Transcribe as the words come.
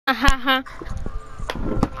Haha.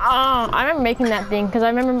 Oh, I remember making that thing because I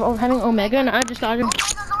remember having Omega and I just started.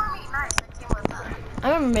 I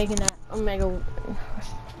remember making that Omega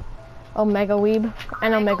Weeb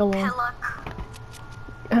and Omega Loon.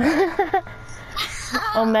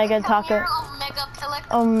 Omega Taco.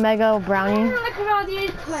 Omega Brownie. Look at all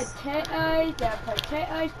these potatoes,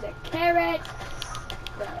 the carrots,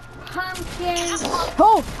 the pumpkins.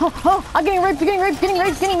 Oh, I'm getting raped, getting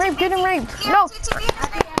raped. No.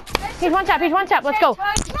 He's one tap, let's go.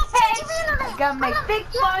 I got my big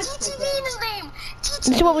boss. This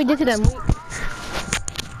is what we did to them.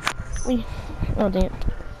 Oh dang it.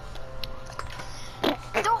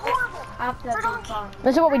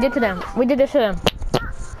 This is what we did to them. We did this to them.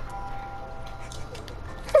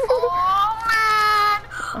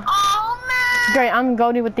 Oh man. Great, I'm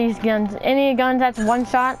goated with these guns. Any guns that's one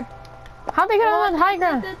shot. How'd they get on the high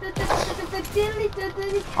ground?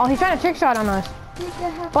 Oh, he's trying to trick shot on us.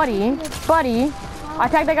 Buddy. I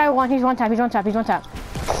tagged that guy one. He's one tap. Got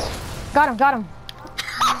him.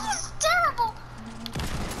 That's terrible.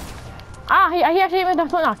 Ah, he actually hit with the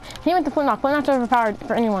flint knock. Flint knock's overpowered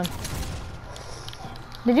for anyone.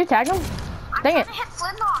 Did you tag him? Dang it. I hit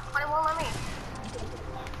flint knock, but it won't let me.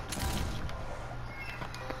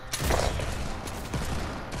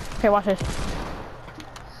 Okay, watch this.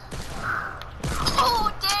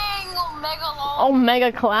 Oh dang, Omega Lol.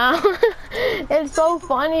 Omega Clown. It's so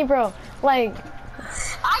funny, bro. Like,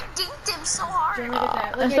 I dinked him so hard.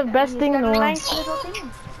 that's the best thing in the world. Nice little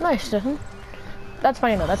thing. Nice, Stephen. That's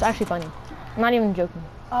funny though. That's actually funny. I'm not even joking.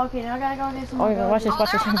 Okay, now I gotta go get some. Oh, watch this. Oh,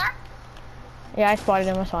 there, over there? Yeah, I spotted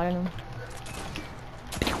him.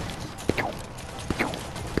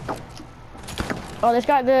 Oh, this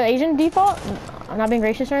guy, the Asian default. I'm not being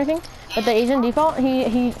racist or anything, but the Asian default,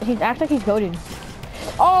 he acts like he's goated.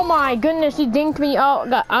 Oh my goodness, he dinked me. Oh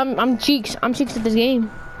God, I'm cheeks at this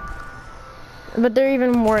game. But they're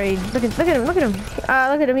even worried. Look at him. Look at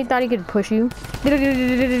him. He thought he could push you.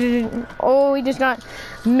 Oh, he just got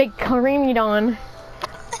McCreamed on.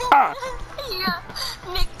 Yeah,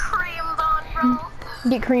 Nick creamed on, bro.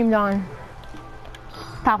 Get creamed on.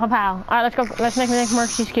 Pow. All right, let's go. Let's make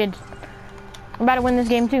merch these kids. I'm about to win this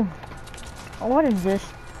game too. Oh, what is this?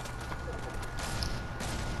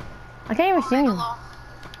 I can't even see you.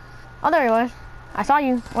 Oh, there he was. I saw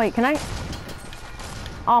you. Wait, can I?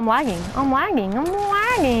 Oh, I'm lagging.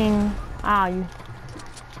 Ah, you.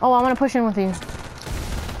 Oh, I'm gonna push in with you.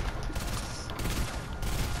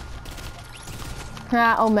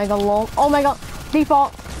 Ah, Omega lol. Omega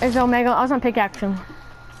default is Omega. I was on pickaxe him.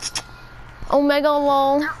 Omega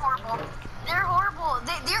lol. They're horrible.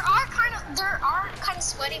 They are kind of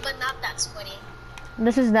sweaty, but not that sweaty.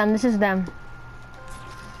 This is them.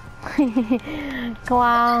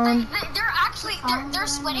 Clown. They're actually they're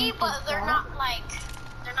sweaty, but they're not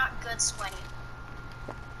good sweaty.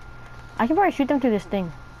 I can probably shoot them through this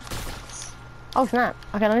thing. Oh snap.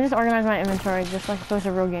 Okay, let me just organize my inventory just like if it was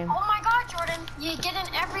a real game. Oh my god, Jordan. You get in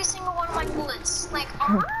every single one of my bullets. Like,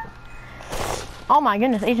 Oh my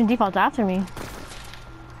goodness, Asian default's after me.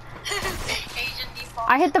 Asian default.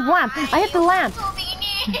 I hit the lamp.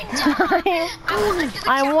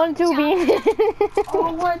 I want to be ninja.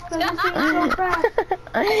 Oh, what the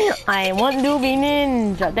I want to be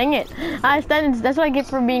ninja. Dang it. That's what I get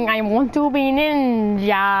for being I want to be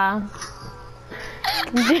ninja.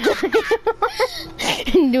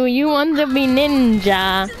 Do you want to be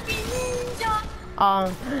ninja?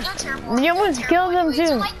 You almost killed them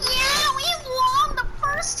too. Like, yeah, we won the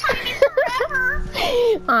first time in forever.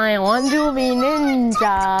 I want to be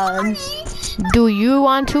ninja. Do you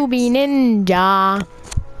want to be ninja? I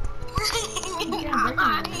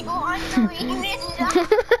want to be ninja.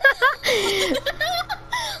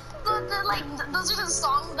 Those are the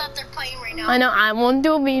songs that they're playing right now. I know, I want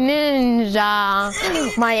to be ninja.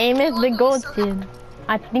 My aim is the goated.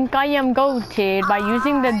 I think I am goated by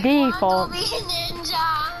using the default.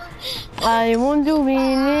 I want to be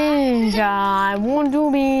ninja. I want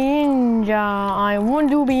to be ninja. I want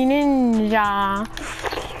to be ninja.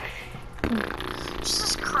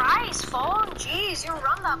 Jesus Christ, phone. Jeez, you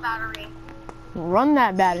run that battery. Run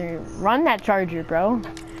that battery. Run that charger, bro.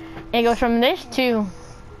 It goes from this to...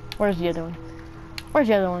 Where's the other one?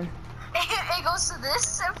 It goes to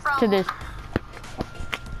this and from... To this.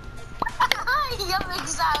 Yep,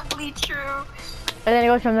 exactly true. And then it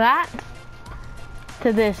goes from that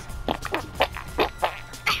to this.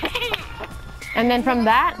 And then from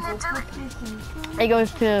that, it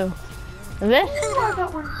goes to this.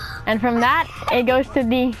 And from that, it goes to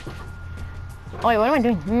the... Oh wait, what am I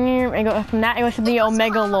doing? From that, it goes to the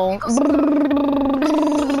Omega lol.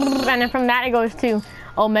 And then from that, it goes to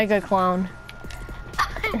Omega Clown.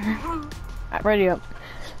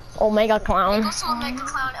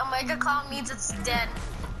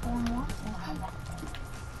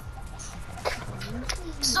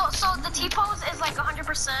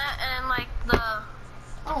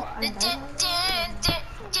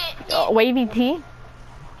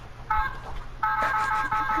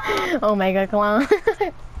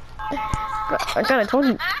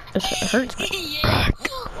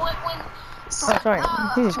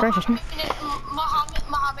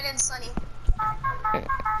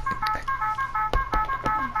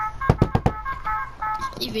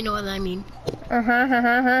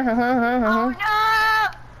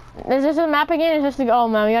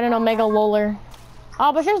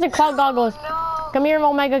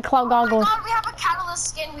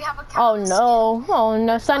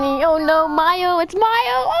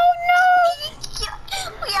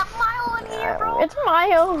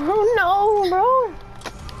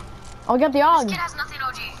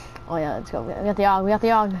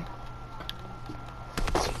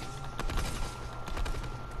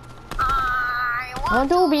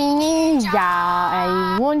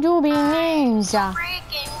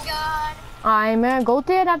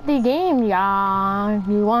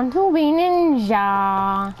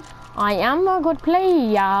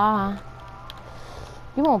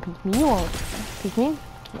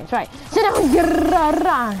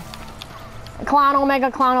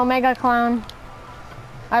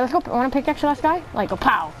 this guy? Like a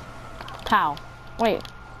pow. Pow. Wait.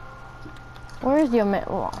 Where is the Omega?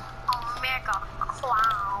 Omega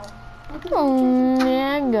clown.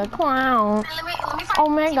 Omega clown. Let me find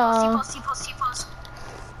Omega. T-pose.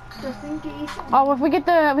 Just in case. Oh, if we get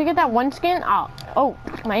that one skin, oh,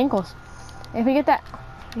 my ankles. If we get that,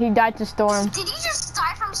 he died to storm. Did he just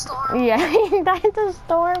die from storm? Yeah, he died to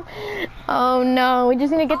storm. Oh no, we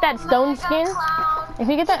just need to get that stone skin. Clown. If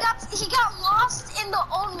we get that, He got lost in the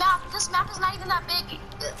old map. This map is not even that big,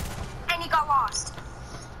 and he got lost.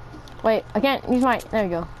 wait, I can't use my. There we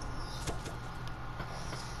go.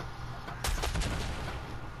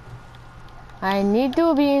 I need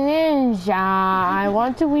to be ninja. I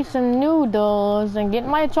want to eat some noodles and get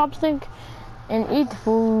my chopstick and eat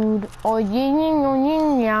food. Oh yin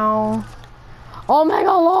yin yow.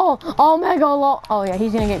 Omega lol. Omega lol. Oh yeah,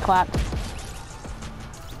 he's gonna get clapped.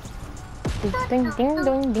 Ding ding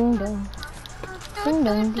ding ding ding. Ding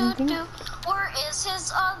ding ding ding. Where is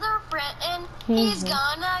his other friend? He's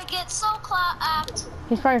gonna get so clapped.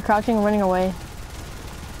 He's probably crouching and running away.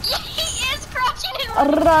 Yeah, he is crouching and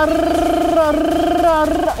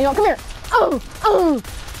You know, come here. Oh.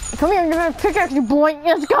 Come here, you're gonna pickaxe you, boy.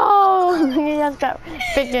 Let's go. Let's go.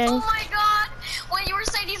 Picking. Oh my god. When you were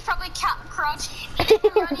saying he's probably crouching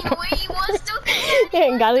and running away, he was still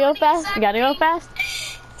Yeah, gotta go fast. You gotta go fast.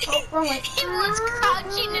 He was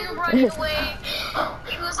crouching and running away.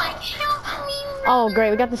 He was like, help me. Oh, great.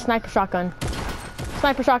 We got the sniper shotgun.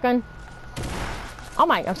 Sniper shotgun. Oh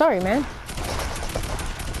my, I'm sorry, man.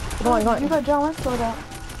 Go on. You got John Wick sold out.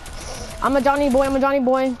 I'm a Johnny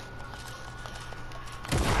boy.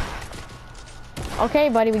 Okay,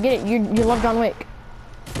 buddy, we get it. You love John Wick.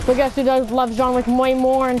 But guess who loves John Wick way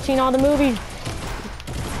more and seen all the movies?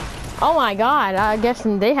 Oh my god, I guess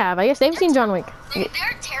they have. I guess they've seen John Wick. They're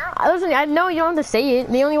terrible. Listen, I know you don't have to say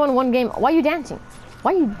it. They only won one game. Why are you dancing?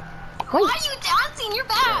 Why are you dancing? You're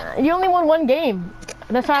bad. You only won one game.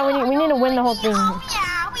 That's why we need to win the whole thing. Oh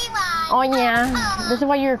yeah, we won. Oh yeah. This is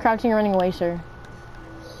why you're crouching and running away, sir.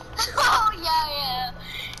 Oh yeah.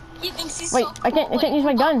 He thinks he's Wait, so cool. I can't use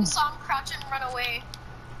my gun. We saw him crouch and run away.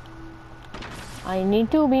 I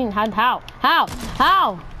need to be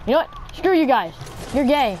how? You know what? Screw you guys. You're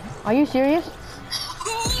gay. Are you serious?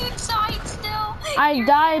 You died still. I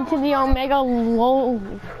died to the Omega low.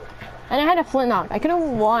 And I had a flintlock. I could have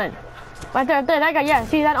won. Right there, that guy, yeah,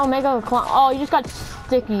 see that Omega clown. Oh, you just got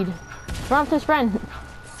stickied. Run up to his friend.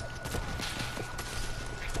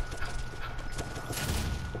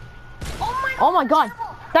 Oh my god.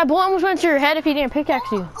 That bullet almost went to your head if he didn't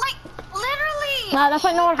pickaxe you. Like, literally. Nah, that's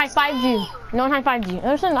why no one high-fived you. No one high-fived you.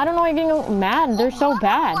 Listen, I don't know why you're getting mad. They're so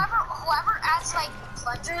bad. Whoever adds, like,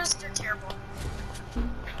 plungers, they're terrible.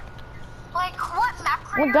 Like, what map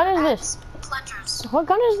creator What gun is adds this? plungers? What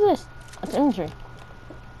gun is this? It's infantry.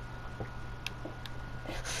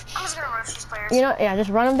 I'm just gonna rush these players. You know, yeah, just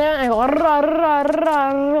run them down and go.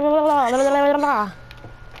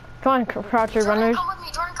 Come on, croucher runners.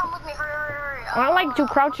 Jordan, come with me, hurry. I like to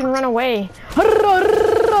crouch and run away.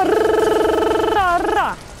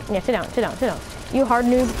 Yeah, sit down. You hard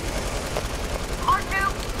noob. Hard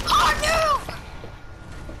noob!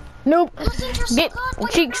 Nope. Listen, Get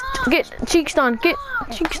cheeks on. Get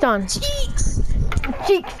cheeks on. Cheeks!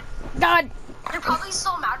 Cheeks. God. You're probably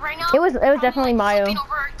so mad right now. It was definitely Mayo. Flipping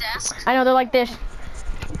over our desk. I know they're like this.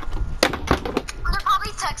 They're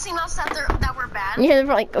probably texting us that we're bad. Yeah, they're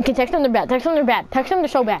like, okay, text them they're bad. Text them they're bad. Text them they're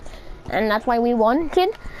so bad. And that's why we won,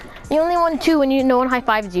 kid. You only won 2 when no one high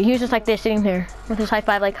fives you. He was just like this, sitting there with his high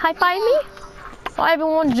five, like high five me. Oh,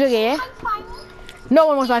 everyone's jiggy. No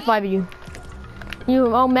one wants to high five you.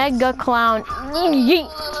 You omega clown. Yeet.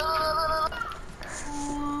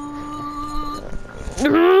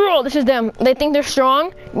 This is them. They think they're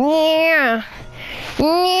strong. Yeah.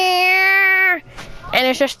 Yeah. And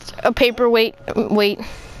it's just a paperweight. Wait.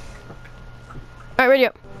 Alright, ready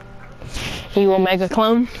up. You omega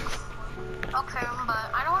clown. Okay,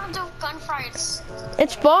 but I don't want to do gunfights.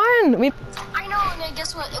 It's fun. I know, and then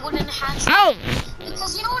guess what? It would enhance. Ow!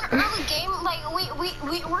 Because you know, in early game, like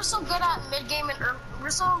we're so good at mid game and we're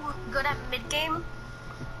so good at mid game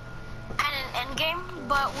and in end game,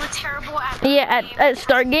 but we're terrible at. Yeah, at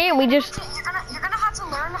start game we just. You're gonna have to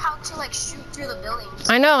learn how to like shoot through the buildings.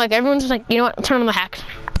 I know, like everyone's just like, you know what? Turn on the hacks.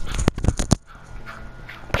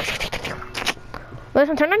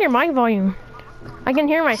 Listen, turn on your mic volume. I can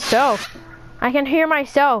hear myself. I can hear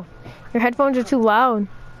myself. Your headphones are too loud.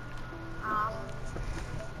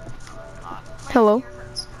 Hello.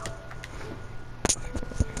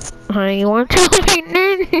 I want to be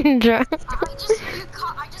ninja. I just hear you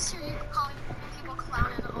calling people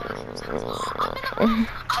clown and all that. I'm in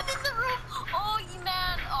the room. Oh,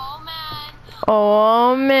 man. Oh, man.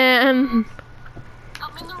 Oh man.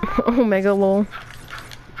 I'm in the room. Oh mega lol.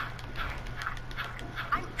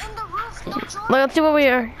 I'm in the roof. No, Jordan. Let's see what we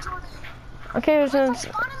are. Jordan. Okay, What if I since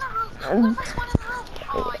spawn in the roof? What if I spawn in the roof?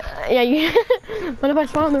 Oh, yeah, you. What if I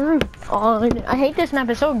spawn on the roof? Oh, I hate this map.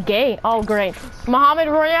 It's so gay. Oh, great. Muhammad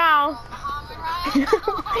Royale.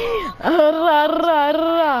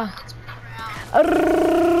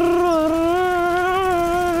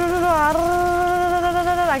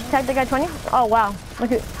 I tagged the guy 20. Oh wow.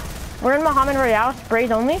 Look at. We're in Muhammad Royale.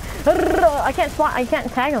 Sprays only. I can't spot. I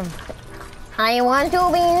can't tag him. I want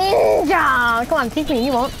to be ninja. Come on, teach me.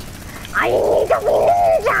 You won't. I need to be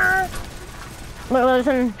ninja. Look,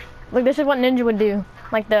 listen. Look, this is what Ninja would do.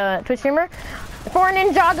 Like the Twitch streamer. For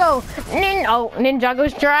Ninjago. Oh,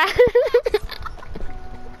 Ninjago's trash.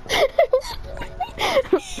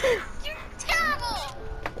 You're terrible.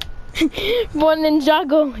 One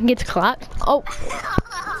Ninjago gets clapped. Oh.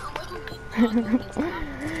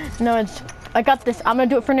 No, it's. I got this. I'm gonna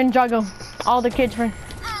do it for Ninjago. All the kids for.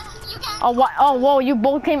 Oh, what? Oh, whoa! You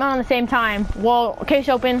both came out at the same time. Whoa! Case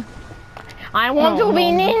open. I want to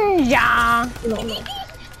be ninja.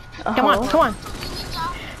 Come on, come on.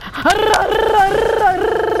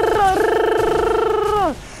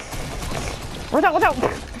 What's up? What's up?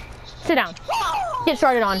 Sit down. Get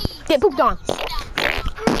started on. Get pooped on.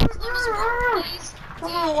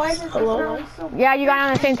 Oh, why is it so Yeah, you got on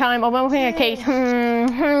at the same time. I'm opening a case.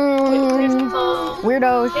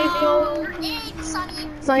 Weirdos.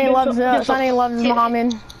 Sonny loves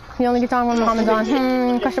Muhammad. He only gets on when Muhammad's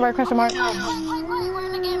on. Question mark, question mark. We're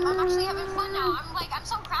in the game. I'm actually having fun now. I'm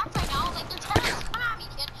so cracked right now. Like, they're terrorists. Come at me,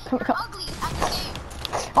 kid. You're ugly at this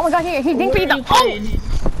game. Oh my god, he dinked me the.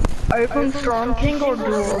 Oh! Are you from Storm King or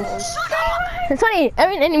Duels? Sonny,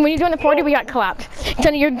 and when you joined the party, we got clapped.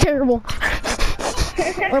 Sonny, you're terrible.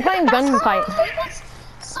 We're playing gunfight.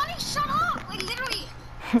 Sonny, shut up! Like, literally.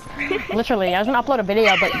 Literally, I was gonna upload a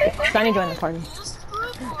video, but Sonny joined the party.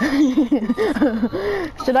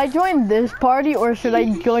 Should I join this party or should I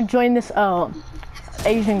go join this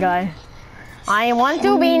Asian guy? I want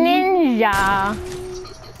to be ninja.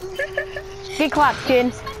 Get clapped,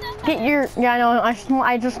 kid. Get your. Yeah, I know.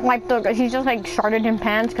 I just wiped the. He just like started in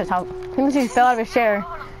pants because how. He fell out of his chair.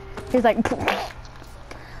 He's like.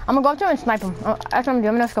 I'm gonna go up to him and snipe him. Oh, that's what I'm gonna do.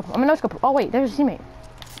 I'm gonna no-scope him. I'm gonna no-scope him. Oh wait, there's a teammate.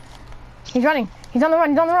 He's running. He's on the run.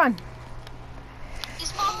 He's on the run.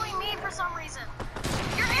 He's following me for some reason.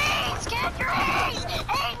 You're AIDS, kid. You're AIDS.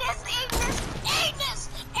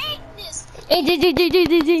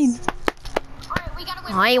 AIDS. Alright, we gotta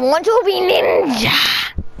win. I want to be ninja.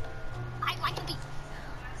 I like to be.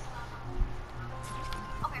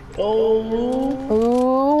 Okay. Ooh.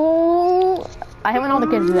 I haven't all the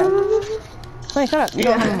kids do that. Wait, shut up. You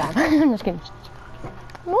don't have a mom. I'm just kidding.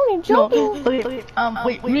 I'm only joking. No,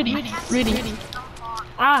 wait, Rudy.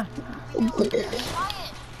 Ah.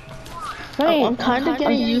 Wait. I'm kind of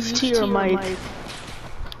getting used to your mic.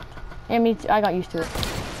 Yeah, me too. I got used to it.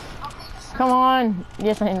 Come on.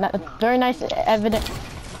 Yes, I mean, very nice evidence.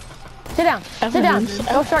 Sit down. Sit down.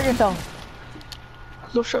 Go start yourself.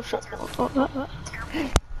 Go shut.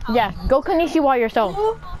 Yeah, go Kanishiwa yourself.